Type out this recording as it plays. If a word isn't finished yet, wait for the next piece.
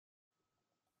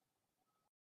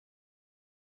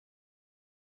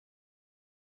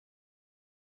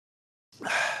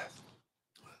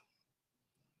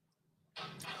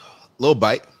Little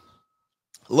bite.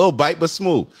 A little bite, but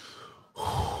smooth.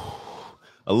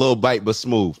 A little bite, but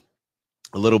smooth.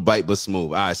 A little bite, but smooth.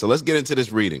 All right, so let's get into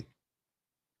this reading.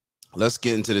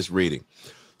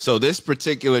 So this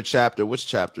particular chapter, which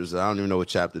chapter is it? I don't even know what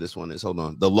chapter this one is. Hold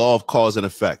on. The law of cause and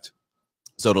effect.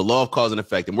 So the law of cause and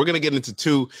effect. And we're going to get into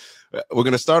two. We're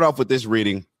going to start off with this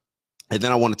reading. And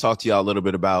then I want to talk to y'all a little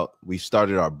bit about, we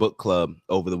started our book club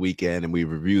over the weekend and we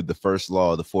reviewed the first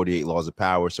law of the 48 laws of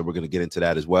power. So we're going to get into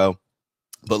that as well.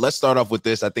 But let's start off with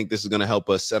this. I think this is going to help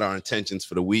us set our intentions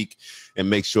for the week and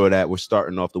make sure that we're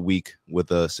starting off the week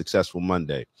with a successful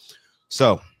Monday.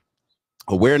 So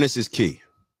awareness is key.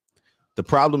 The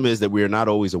problem is that we are not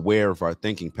always aware of our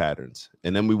thinking patterns.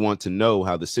 And then we want to know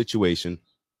how the situation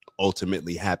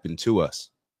ultimately happened to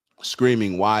us.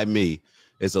 Screaming, "Why me?"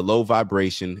 is a low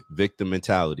vibration victim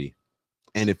mentality.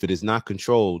 And if it is not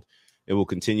controlled, it will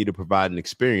continue to provide an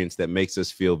experience that makes us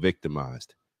feel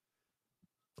victimized.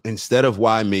 Instead of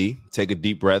 "why me?" take a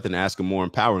deep breath and ask a more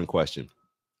empowering question.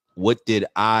 What did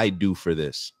I do for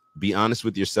this? Be honest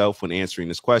with yourself when answering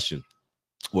this question.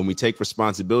 When we take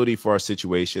responsibility for our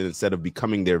situation, instead of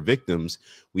becoming their victims,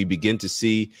 we begin to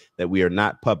see that we are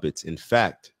not puppets. In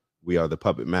fact, we are the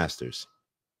puppet masters.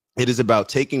 It is about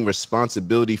taking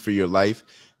responsibility for your life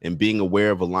and being aware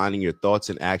of aligning your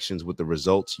thoughts and actions with the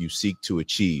results you seek to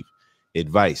achieve.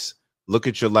 Advice: look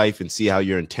at your life and see how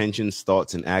your intentions,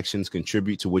 thoughts, and actions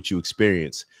contribute to what you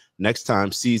experience. Next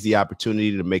time, seize the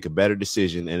opportunity to make a better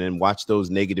decision and then watch those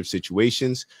negative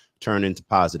situations turn into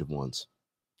positive ones.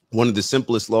 One of the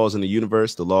simplest laws in the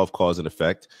universe, the law of cause and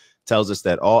effect, tells us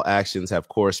that all actions have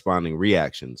corresponding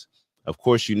reactions. Of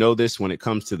course, you know this when it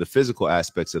comes to the physical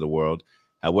aspects of the world.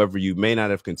 However, you may not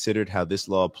have considered how this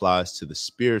law applies to the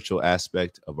spiritual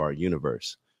aspect of our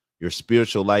universe. Your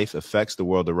spiritual life affects the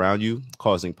world around you,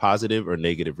 causing positive or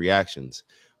negative reactions.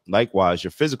 Likewise,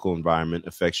 your physical environment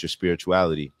affects your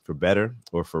spirituality, for better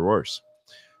or for worse.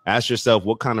 Ask yourself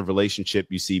what kind of relationship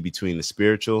you see between the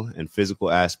spiritual and physical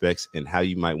aspects and how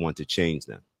you might want to change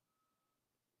them.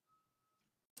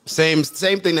 Same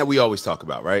thing that we always talk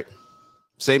about, right?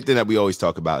 Same thing that we always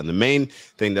talk about. And the main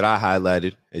thing that I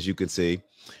highlighted, as you can see,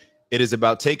 it is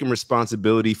about taking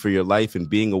responsibility for your life and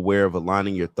being aware of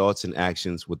aligning your thoughts and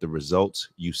actions with the results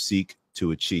you seek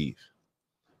to achieve.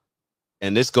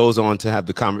 And this goes on to have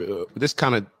this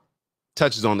kind of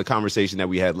touches on the conversation that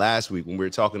we had last week when we were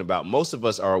talking about most of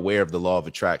us are aware of the law of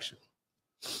attraction.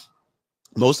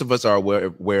 Most of us are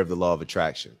aware of the law of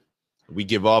attraction. We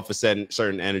give off a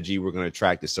certain energy, we're going to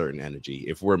attract a certain energy.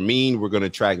 If we're mean, we're going to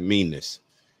attract meanness.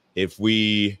 If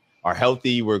we are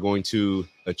healthy, we're going to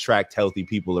attract healthy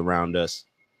people around us,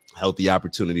 healthy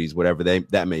opportunities, whatever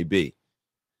that may be.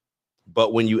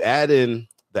 But when you add in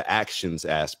the actions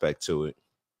aspect to it,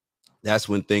 that's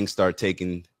when things start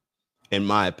taking, in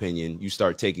my opinion, you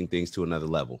start taking things to another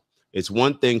level. It's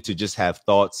one thing to just have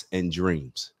thoughts and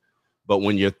dreams, but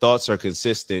when your thoughts are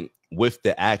consistent with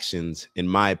the actions, in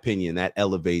my opinion, that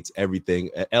elevates everything.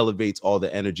 It elevates all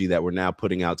the energy that we're now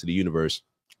putting out to the universe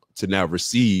to now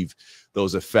receive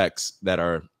those effects that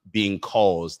are being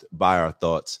caused by our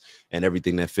thoughts and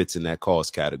everything that fits in that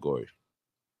cause category.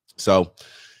 So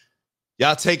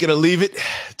y'all take it or leave it.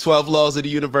 12 laws of the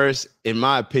universe. In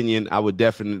my opinion, I would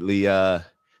definitely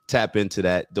tap into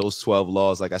that. Those 12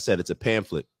 laws, like I said, it's a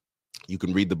pamphlet. You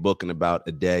can read the book in about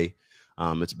a day.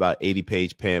 It's about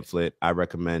 80-page pamphlet. I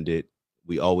recommend it.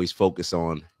 We always focus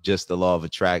on just the law of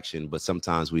attraction, but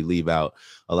sometimes we leave out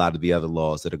a lot of the other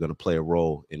laws that are going to play a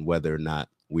role in whether or not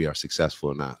we are successful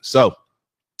or not. So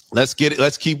let's get it.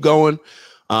 Let's keep going.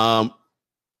 Are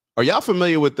y'all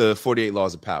familiar with the 48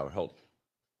 laws of power? Hold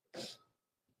on.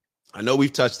 I know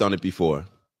we've touched on it before.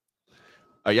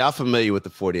 Are y'all familiar with the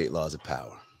 48 laws of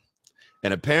power?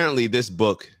 And apparently this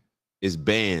book is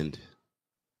banned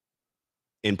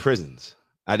in prisons.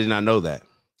 I did not know that.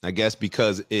 I guess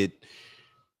because it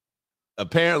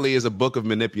apparently is a book of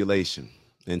manipulation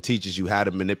and teaches you how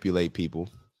to manipulate people.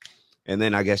 And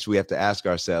then I guess we have to ask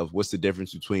ourselves, what's the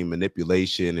difference between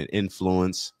manipulation and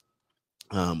influence?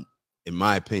 In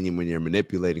my opinion, when you're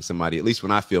manipulating somebody, at least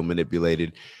when I feel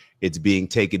manipulated, it's being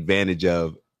taken advantage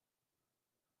of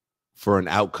for an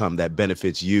outcome that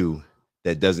benefits you,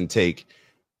 that doesn't take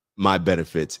my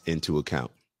benefits into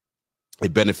account.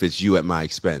 It benefits you at my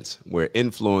expense, where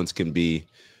influence can be,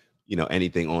 you know,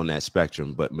 anything on that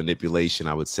spectrum. But manipulation,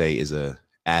 I would say, is a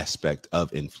aspect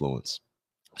of influence.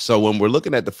 So when we're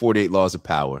looking at the 48 laws of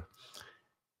power,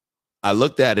 I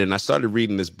looked at it and I started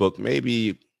reading this book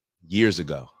maybe years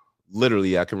ago.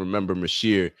 Literally, I can remember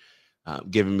Mashir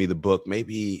giving me the book,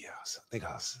 maybe I think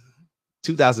I was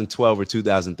 2012 or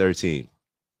 2013.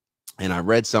 And I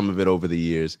read some of it over the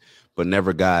years, but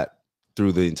never got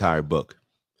through the entire book.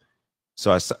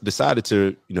 So I decided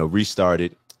to, restart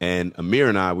it. And Amir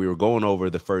and I, we were going over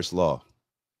the first law.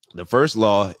 The first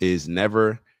law is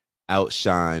never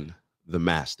outshine the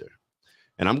master.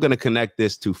 And I'm going to connect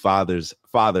this to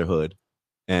fatherhood.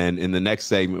 And in the next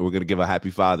segment, we're going to give a happy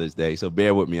Father's Day. So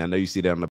bear with me. I know you see that on the